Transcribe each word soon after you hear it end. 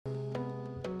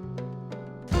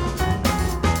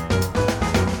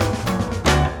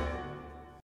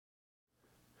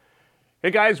Hey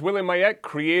guys, Willie Mayette,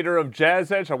 creator of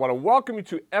Jazz Edge. I want to welcome you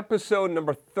to episode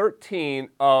number 13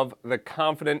 of the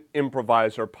Confident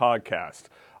Improviser podcast.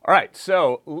 All right,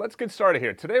 so let's get started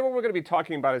here. Today what we're going to be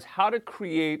talking about is how to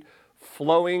create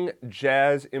flowing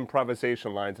jazz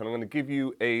improvisation lines. And I'm going to give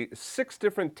you 6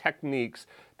 different techniques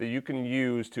that you can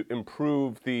use to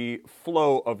improve the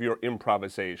flow of your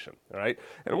improvisation, all right?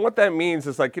 And what that means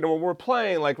is when we're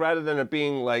playing, rather than it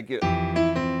being like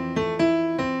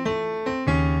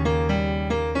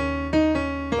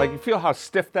you feel how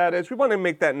stiff that is? We want to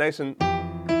make that nice and...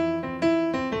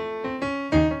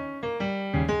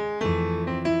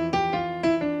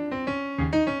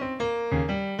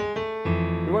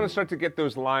 We want to start to get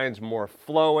those lines more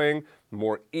flowing,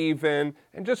 more even,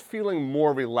 and just feeling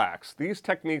more relaxed. These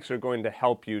techniques are going to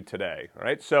help you today, all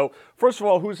right? So, first of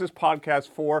all, who's this podcast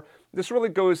for? This really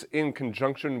goes in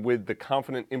conjunction with the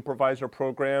Confident Improviser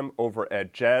program over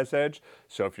at Jazz Edge.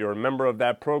 So if you're a member of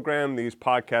that program, these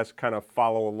podcasts kind of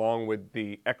follow along with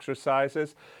the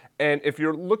exercises. And if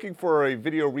you're looking for a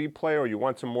video replay or you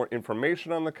want some more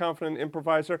information on the Confident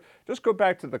Improviser, just go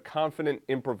back to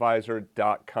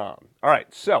theconfidentimproviser.com. All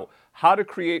right, so how to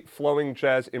create flowing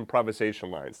jazz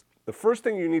improvisation lines. The first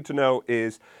thing you need to know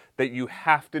is that you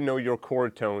have to know your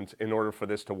chord tones in order for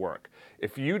this to work.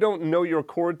 If you don't know your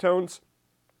chord tones,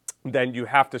 then you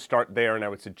have to start there, and I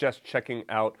would suggest checking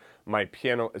out my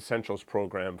Piano Essentials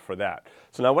program for that.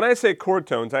 So now when I say chord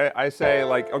tones, I say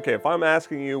okay, if I'm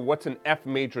asking you what's an F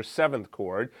major 7th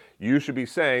chord, you should be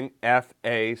saying F,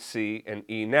 A, C, and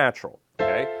E natural,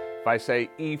 okay? If I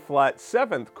say E flat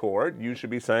 7th chord, you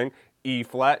should be saying E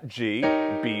flat, G,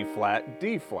 B flat,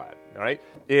 D flat, all right?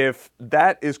 If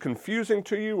that is confusing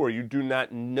to you or you do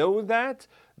not know that,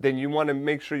 then you want to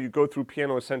make sure you go through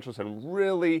Piano Essentials and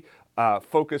really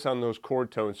focus on those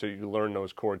chord tones so you learn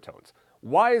those chord tones.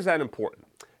 Why is that important?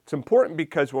 It's important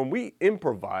because when we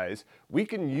improvise, we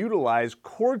can utilize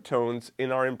chord tones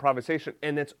in our improvisation,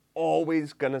 and it's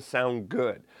always going to sound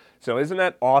good. So isn't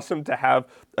that awesome to have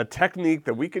a technique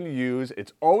that we can use?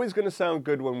 It's always going to sound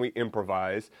good when we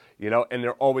improvise, and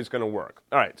they're always going to work.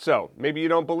 All right, so maybe you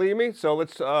don't believe me, so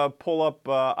let's pull up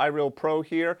iReal Pro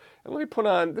here, and let me put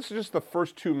on, this is just the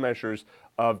first 2 measures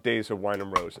of Days of Wine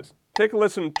and Roses. Take a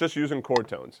listen just using chord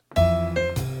tones.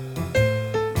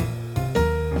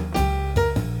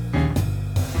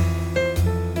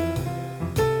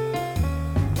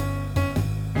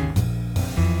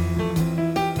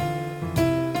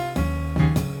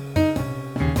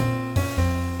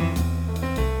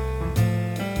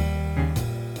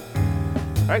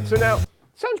 All right, so now,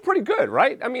 sounds pretty good,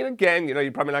 right? I mean, again,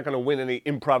 you're probably not going to win any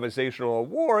improvisational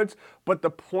awards, but the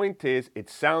point is it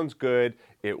sounds good,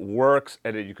 it works,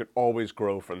 and you could always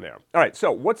grow from there. All right,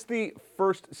 so what's the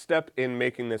first step in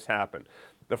making this happen?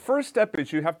 The first step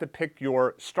is you have to pick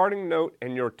your starting note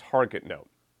and your target note.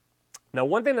 Now,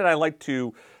 one thing that I like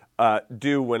to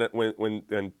do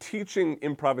when teaching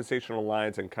improvisational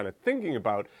lines and kind of thinking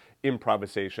about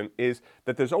improvisation is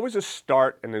that there's always a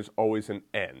start and there's always an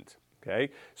end.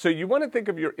 Okay, so you want to think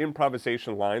of your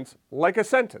improvisation lines like a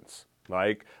sentence.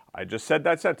 Like, I just said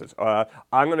that sentence.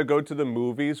 I'm going to go to the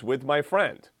movies with my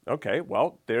friend. Okay,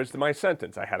 well, there's my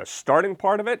sentence. I had a starting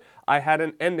part of it. I had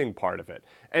an ending part of it.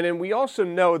 And then we also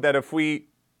know that if we,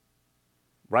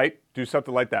 do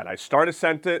something like that. I start a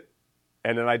sentence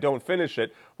and then I don't finish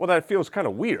it. Well, that feels kind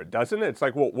of weird, doesn't it? It's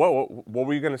like, well, whoa, what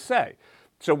were you going to say?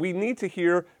 So we need to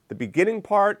hear the beginning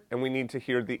part and we need to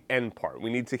hear the end part.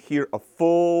 We need to hear a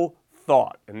full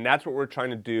thought, and that's what we're trying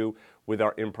to do with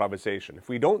our improvisation. If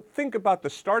we don't think about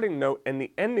the starting note and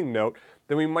the ending note,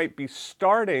 then we might be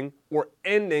starting or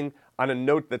ending on a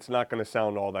note that's not going to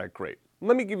sound all that great.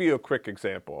 Let me give you a quick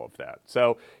example of that.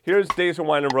 So here's Days of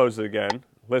Wine and Roses again.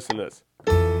 Listen to this.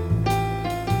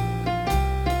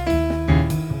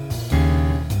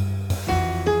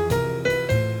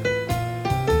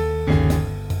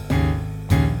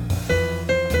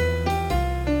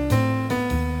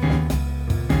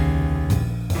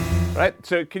 Right?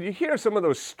 So can you hear some of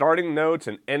those starting notes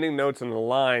and ending notes in the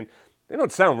line? They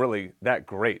don't sound really that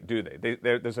great, do they?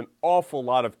 There's an awful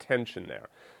lot of tension there.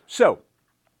 So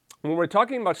when we're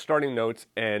talking about starting notes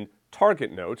and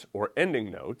target notes or ending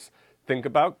notes, think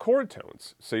about chord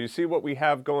tones. So you see what we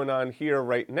have going on here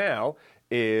right now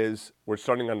is we're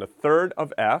starting on the 3rd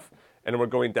of F, and we're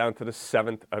going down to the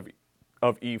 7th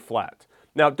of E flat.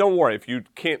 Now, don't worry, if you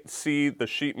can't see the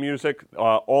sheet music,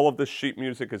 all of the sheet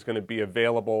music is going to be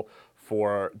available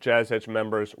for Jazz Edge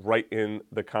members right in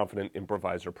the Confident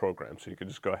Improviser program. So you can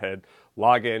just go ahead,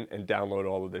 log in, and download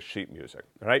all of this sheet music.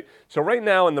 All right? So right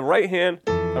now, in the right hand,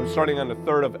 I'm starting on the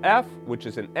 3rd of F, which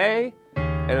is an A,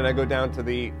 and then I go down to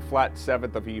the flat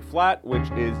 7th of E flat, which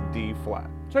is D flat.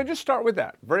 So I just start with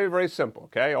that. Very, very simple,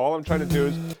 okay? All I'm trying to do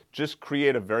is just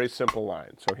create a very simple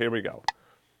line. So here we go.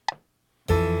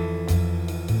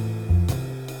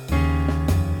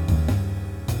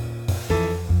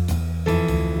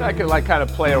 I can like kind of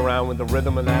play around with the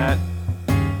rhythm of that.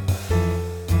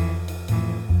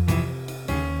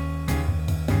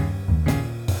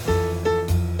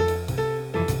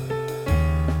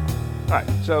 All right,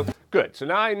 so good. So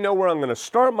now I know where I'm going to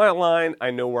start my line.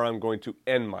 I know where I'm going to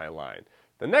end my line.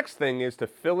 The next thing is to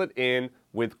fill it in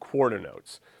with quarter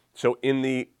notes. So in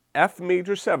the F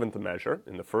major seventh measure,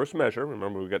 in the first measure,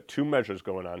 remember we've got two measures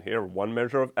going on here, one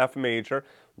measure of F major,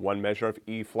 one measure of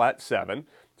E flat 7.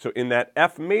 So in that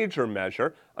F major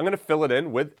measure, I'm going to fill it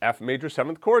in with F major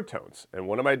seventh chord tones. And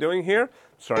what am I doing here?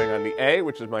 Starting on the A,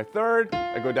 which is my third,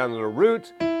 I go down to the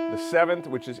root, the seventh,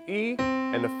 which is E,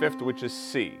 and the fifth, which is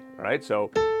C. All right, so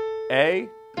A,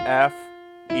 F,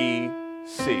 E,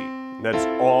 C. That's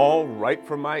all right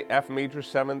from my F major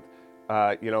seventh,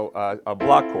 a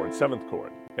block chord, seventh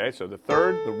chord. Okay, so the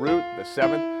third, the root, the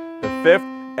seventh, the fifth,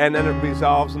 and then it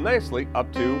resolves nicely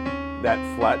up to that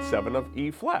flat 7 of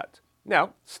E flat.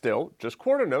 Now, still just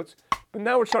quarter notes, but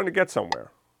now we're starting to get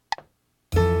somewhere.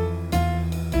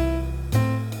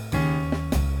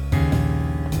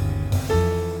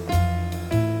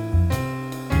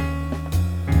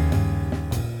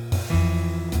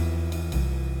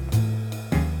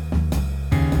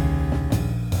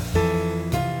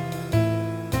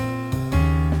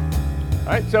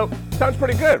 All right, so sounds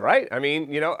pretty good, right? I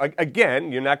mean,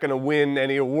 again, you're not going to win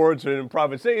any awards in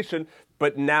improvisation,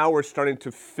 but now we're starting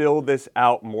to fill this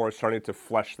out more, starting to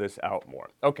flesh this out more.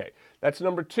 Okay, that's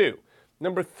number 2.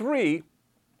 Number 3,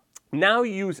 now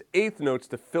use eighth notes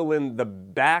to fill in the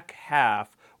back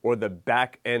half or the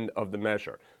back end of the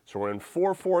measure. So we're in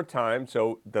 4/4 time,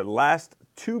 so the last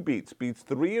 2 beats, beats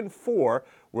 3 and 4,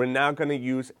 we're now going to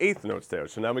use eighth notes there.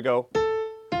 So now we go,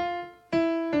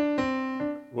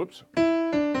 whoops.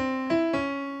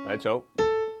 All right, so,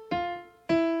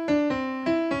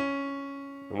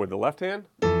 and with the left hand,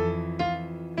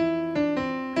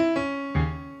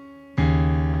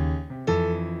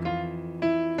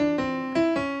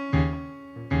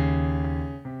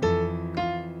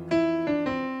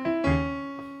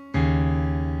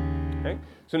 okay,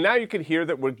 so now you can hear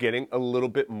that we're getting a little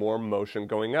bit more motion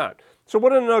going on. So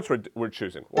what are the notes we're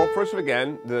choosing? Well, first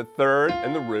again, the third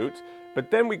and the root, but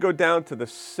then we go down to the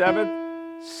 7th,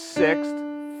 6th,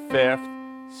 5th,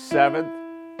 7th,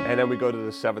 and then we go to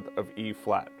the 7th of E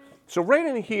flat. So right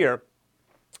in here,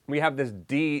 we have this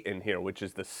D in here, which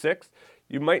is the 6th.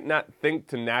 You might not think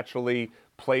to naturally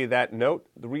play that note.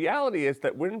 The reality is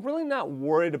that we're really not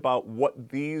worried about what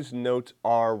these notes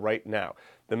are right now.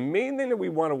 The main thing that we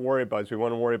want to worry about is we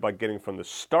want to worry about getting from the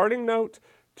starting note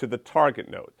to the target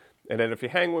note. And then if you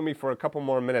hang with me for a couple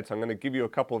more minutes, I'm going to give you a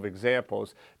couple of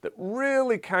examples that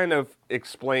really kind of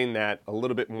explain that a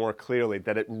little bit more clearly,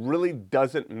 that it really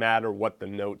doesn't matter what the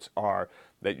notes are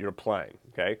that you're playing,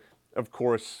 okay? Of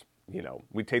course,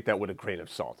 we take that with a grain of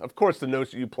salt. Of course, the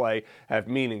notes that you play have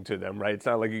meaning to them, right? It's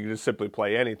not like you can just simply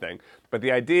play anything. But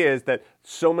the idea is that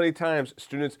so many times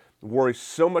students worry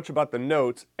so much about the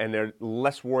notes and they're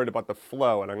less worried about the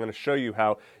flow. And I'm going to show you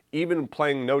how even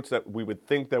playing notes that we would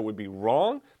think that would be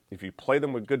wrong, if you play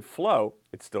them with good flow,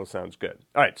 it still sounds good.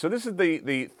 All right, so this is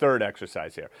the third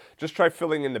exercise here. Just try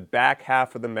filling in the back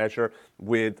half of the measure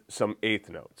with some eighth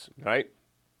notes, all right?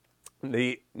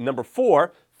 The number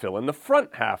 4, fill in the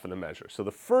front half of the measure. So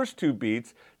the first 2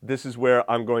 beats, this is where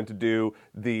I'm going to do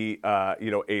the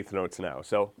eighth notes now.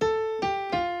 So.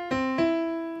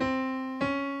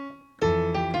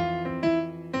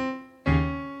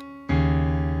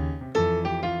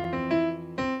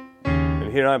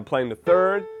 And here I'm playing the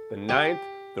 3rd, the 9th,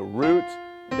 the root,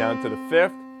 down to the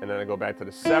 5th, and then I go back to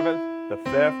the 7th, the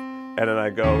 5th, and then I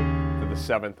go to the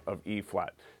 7th of E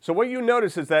flat. So what you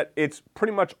notice is that it's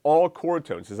pretty much all chord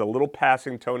tones. There's a little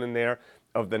passing tone in there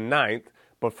of the 9th,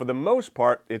 but for the most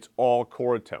part, it's all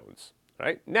chord tones. All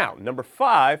right? Now, number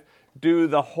 5, do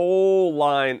the whole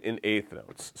line in eighth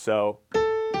notes. So.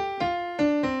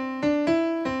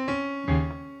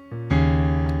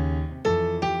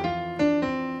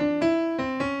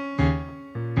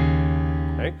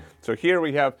 So here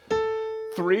we have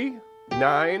 3,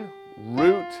 9,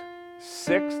 root,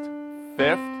 6th,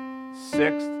 5th,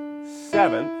 6th,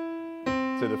 7th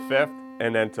to the 5th,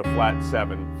 and then to flat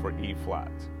 7 for E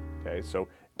flat. Okay, so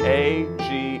A,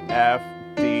 G, F,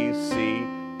 D, C,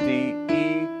 D,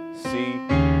 E, C,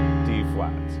 D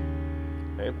flat.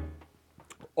 Okay,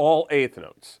 all eighth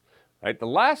notes. All right, the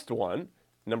last one,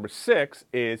 number 6,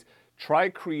 is try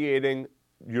creating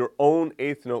your own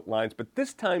eighth note lines, but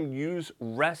this time use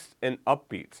rests and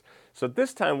upbeats. So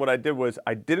this time what I did was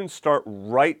I didn't start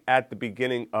right at the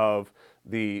beginning of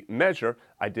the measure.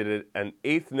 I did it an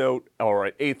eighth note or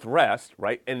an eighth rest,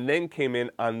 right? And then came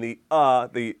in on the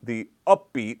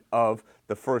upbeat of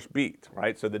the first beat,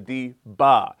 right? So the D,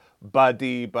 ba, ba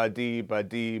dee, ba dee, ba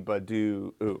dee, ba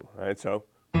do, ooh, right? So.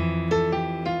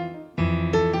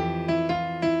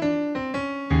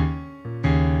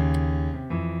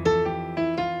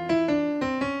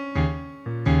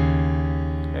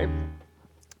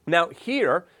 Now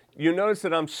here, you notice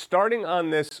that I'm starting on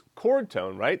this chord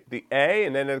tone, right? The A,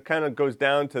 and then it kind of goes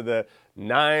down to the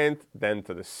ninth, then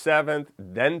to the seventh,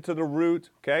 then to the root,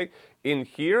 okay? In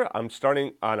here, I'm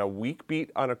starting on a weak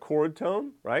beat on a chord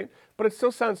tone, right? But it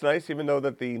still sounds nice, even though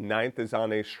that the ninth is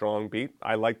on a strong beat.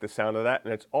 I like the sound of that,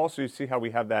 and it's also, you see how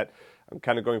we have that, I'm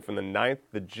kind of going from the ninth,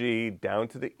 the G, down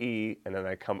to the E, and then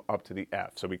I come up to the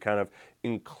F. So we kind of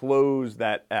enclose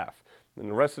that F. And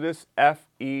the rest of this, F,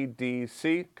 E, D,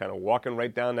 C, kind of walking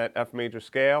right down that F major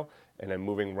scale, and then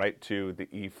moving right to the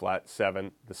E flat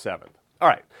 7, the 7th. All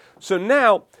right, so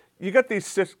now you got these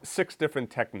six different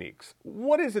techniques.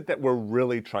 What is it that we're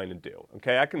really trying to do?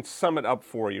 Okay, I can sum it up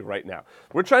for you right now.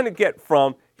 We're trying to get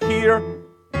from here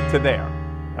to there,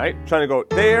 right? Trying to go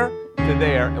there to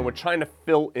there, and we're trying to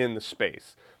fill in the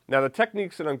space. Now, the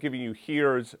techniques that I'm giving you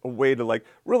here is a way to like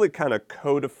really kind of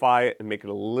codify it and make it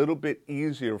a little bit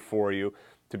easier for you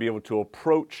to be able to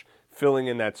approach filling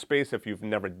in that space if you've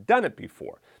never done it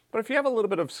before. But if you have a little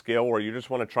bit of skill or you just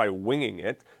want to try winging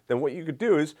it, then what you could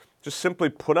do is just simply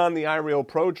put on the iReal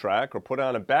Pro track or put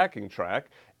on a backing track,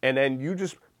 and then you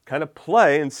just kind of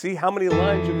play and see how many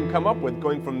lines you can come up with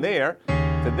going from there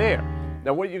to there.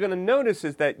 Now, what you're going to notice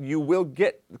is that you will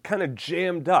get kind of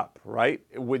jammed up, right,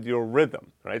 with your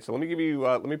rhythm, right? So let me give you,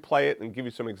 let me play it and give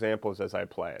you some examples as I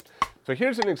play it. So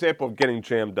here's an example of getting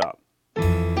jammed up.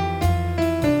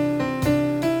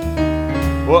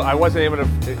 Well, I wasn't able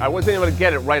to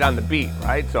get it right on the beat,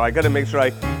 right? So I got to make sure I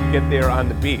get there on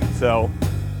the beat. So,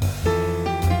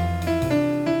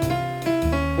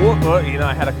 you know,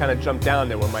 I had to kind of jump down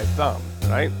there with my thumb,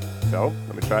 right? So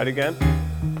let me try it again.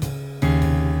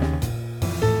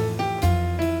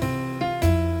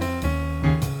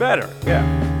 Better, yeah.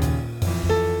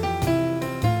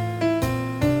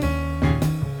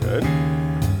 Good.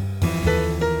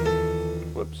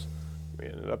 Whoops, we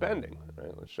ended up ending. All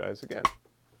right, let's try this again.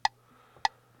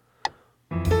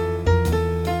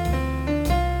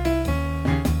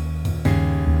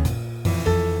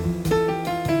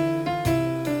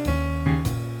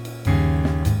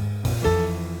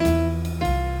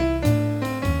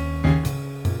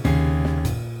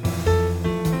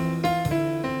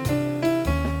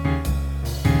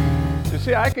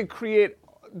 See, I could create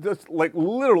just like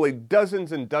literally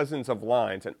dozens and dozens of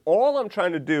lines, and all I'm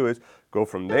trying to do is go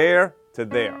from there to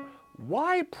there.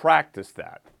 Why practice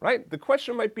that, right? The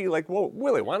question might be like, well,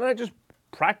 Willie, why don't I just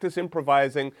practice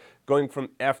improvising, going from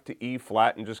F to E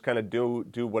flat and just kind of do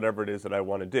whatever it is that I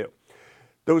want to do?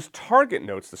 Those target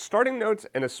notes, the starting notes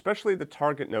and especially the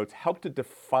target notes, help to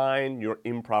define your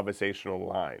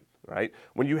improvisational line. Right?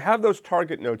 When you have those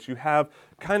target notes, you have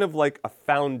kind of like a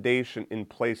foundation in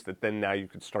place that then now you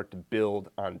can start to build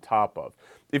on top of.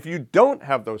 If you don't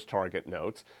have those target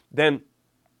notes, then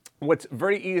what's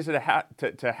very easy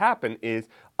to happen is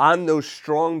on those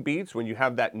strong beats, when you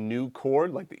have that new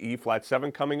chord, like the E flat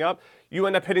 7 coming up, you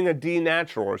end up hitting a D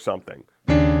natural or something,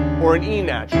 or an E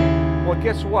natural. Well,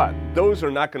 guess what? Those are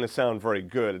not going to sound very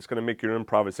good. It's going to make your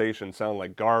improvisation sound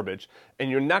like garbage, and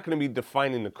you're not going to be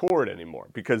defining the chord anymore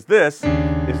because this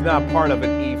is not part of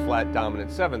an E flat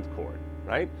dominant 7th chord,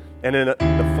 right? And then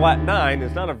the flat 9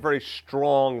 is not a very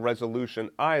strong resolution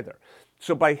either.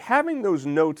 So by having those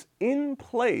notes in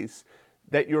place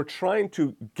that you're trying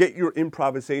to get your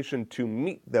improvisation to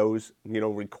meet those,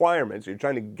 requirements, you're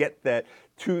trying to get that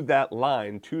to that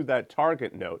line, to that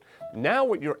target note. Now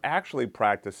what you're actually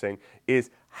practicing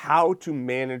is how to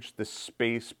manage the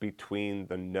space between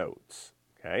the notes,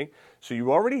 okay? So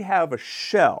you already have a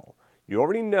shell. You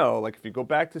already know, like if you go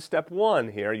back to step 1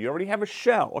 here, you already have a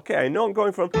shell. Okay, I know I'm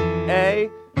going from A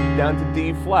down to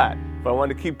D flat. If I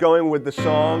wanted to keep going with the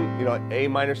song, A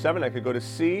minor 7, I could go to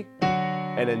C,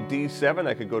 and then D7,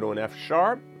 I could go to an F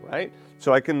sharp, right?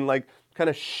 So I can like kind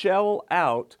of shell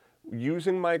out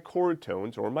using my chord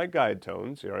tones or my guide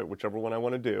tones, right, whichever one I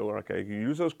want to do. Okay, you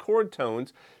use those chord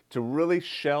tones to really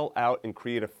shell out and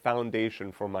create a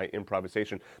foundation for my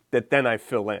improvisation that then I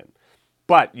fill in.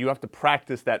 But you have to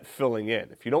practice that filling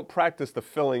in. If you don't practice the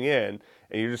filling in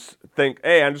and you just think,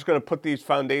 hey, I'm just going to put these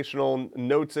foundational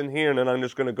notes in here and then I'm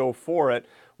just going to go for it,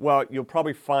 well, you'll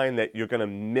probably find that you're going to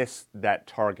miss that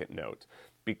target note.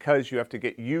 because you have to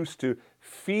get used to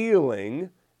feeling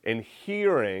and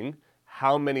hearing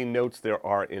how many notes there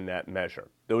are in that measure.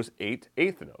 Those 8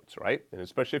 eighth notes, right? And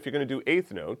especially if you're going to do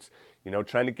eighth notes,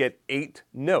 trying to get 8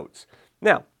 notes.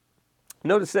 Now,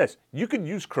 notice this. You could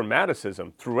use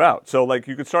chromaticism throughout. So like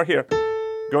you could start here,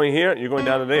 going here, and you're going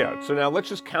down to there. So now let's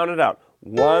just count it out.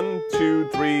 1, 2,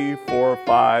 3, 4,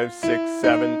 5, 6,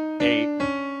 7, 8.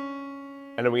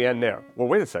 And then we end there. Well,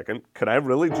 wait a second. Could I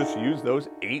really just use those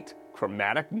 8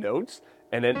 chromatic notes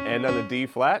and then end on a D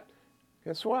flat?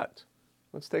 Guess what?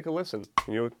 Let's take a listen.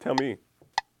 You'll tell me.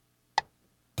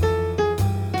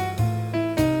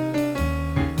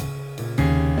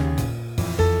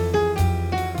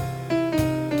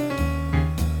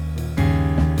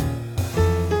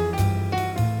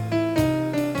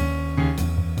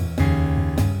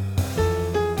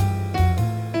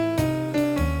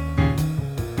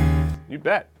 You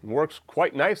bet. It works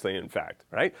quite nicely, in fact,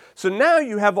 right? So now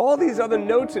you have all these other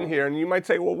notes in here, and you might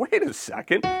say, well, wait a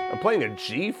second. I'm playing a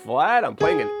G flat. I'm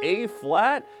playing an A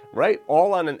flat, right?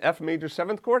 All on an F major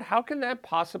 7th chord. How can that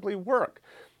possibly work?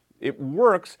 It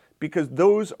works because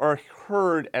those are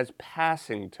heard as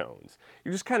passing tones.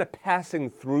 You're just kind of passing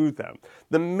through them.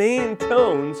 The main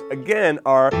tones, again,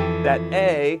 are that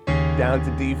A down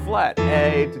to D flat,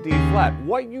 A to D flat.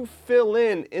 What you fill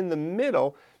in the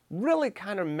middle really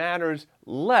kind of matters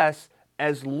less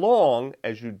as long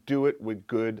as you do it with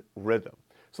good rhythm.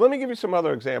 So let me give you some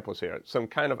other examples here, some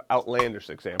kind of outlandish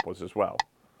examples as well.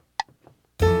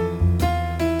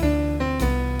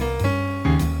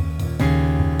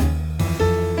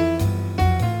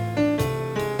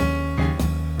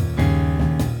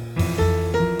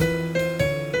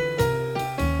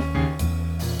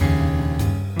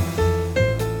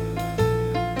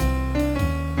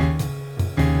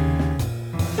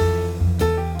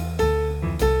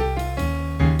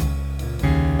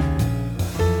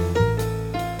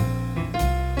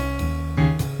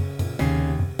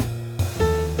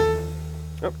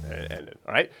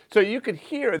 All right, so you could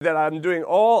hear that I'm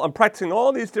practicing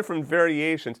all these different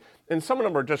variations, and some of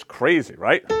them are just crazy,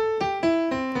 right?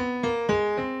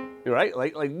 Right,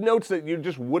 like notes that you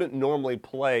just wouldn't normally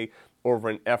play over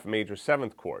an F major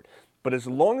 7th chord. But as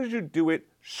long as you do it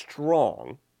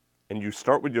strong, and you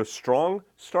start with your strong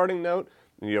starting note,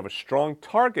 and you have a strong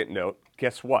target note,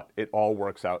 guess what? It all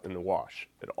works out in the wash.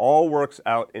 It all works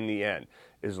out in the end,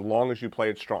 as long as you play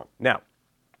it strong. Now,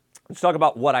 let's talk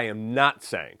about what I am not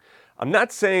saying. I'm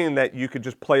not saying that you could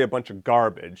just play a bunch of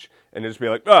garbage and just be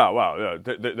like, oh, wow,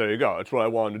 there you go. That's what I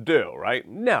wanted to do, right?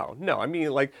 No. I mean,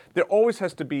 like, there always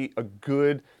has to be a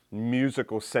good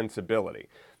musical sensibility.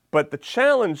 But the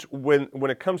challenge when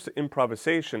it comes to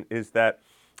improvisation is that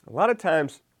a lot of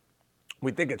times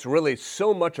we think it's really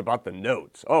so much about the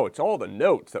notes. Oh, it's all the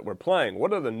notes that we're playing.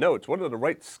 What are the notes? What are the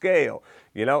right scale?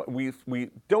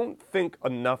 We don't think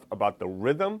enough about the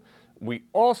rhythm. We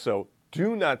also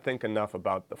do not think enough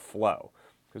about the flow.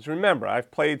 Because remember,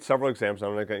 I've played several examples.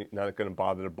 I'm not going to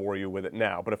bother to bore you with it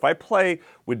now. But if I play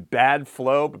with bad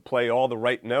flow, but play all the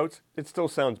right notes, it still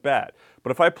sounds bad.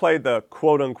 But if I play the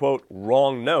quote-unquote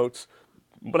wrong notes,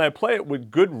 but I play it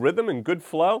with good rhythm and good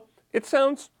flow, it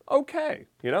sounds okay.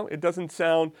 It doesn't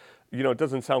sound, it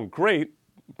doesn't sound great,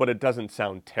 but it doesn't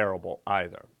sound terrible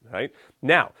either, right?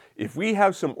 Now, if we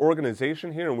have some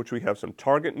organization here in which we have some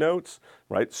target notes,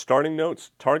 right, starting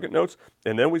notes, target notes,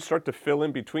 and then we start to fill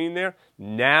in between there,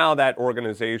 now that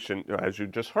organization, as you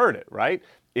just heard it, right,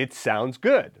 it sounds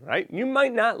good, right? You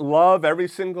might not love every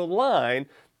single line,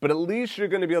 but at least you're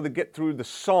going to be able to get through the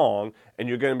song, and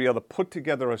you're going to be able to put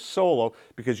together a solo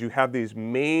because you have these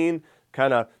main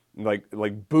kind of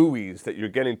like buoys that you're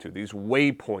getting to, these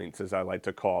waypoints, as I like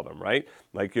to call them, right?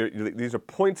 Like these are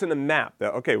points in the map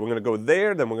that, okay, we're going to go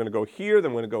there, then we're going to go here,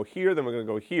 then we're going to go here, then we're going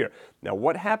to go here. Now,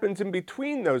 what happens in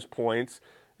between those points,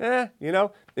 it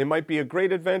might be a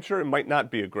great adventure, it might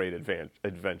not be a great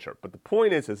adventure. But the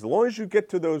point is, as long as you get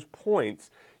to those points,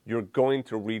 you're going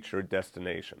to reach your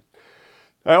destination.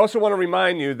 I also want to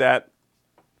remind you that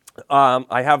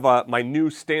I have my new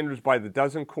Standards by the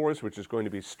Dozen course, which is going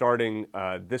to be starting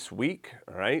this week,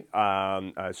 all right?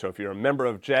 So if you're a member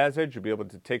of Jazz Edge, you'll be able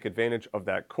to take advantage of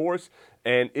that course.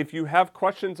 And if you have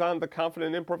questions on the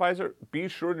Confident Improviser, be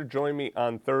sure to join me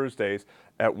on Thursdays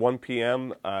at 1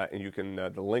 p.m. And you can,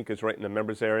 the link is right in the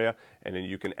members area, and then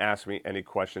you can ask me any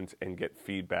questions and get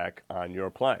feedback on your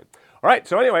playing. All right,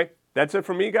 so anyway, that's it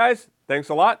from me, guys. Thanks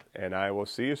a lot, and I will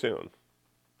see you soon.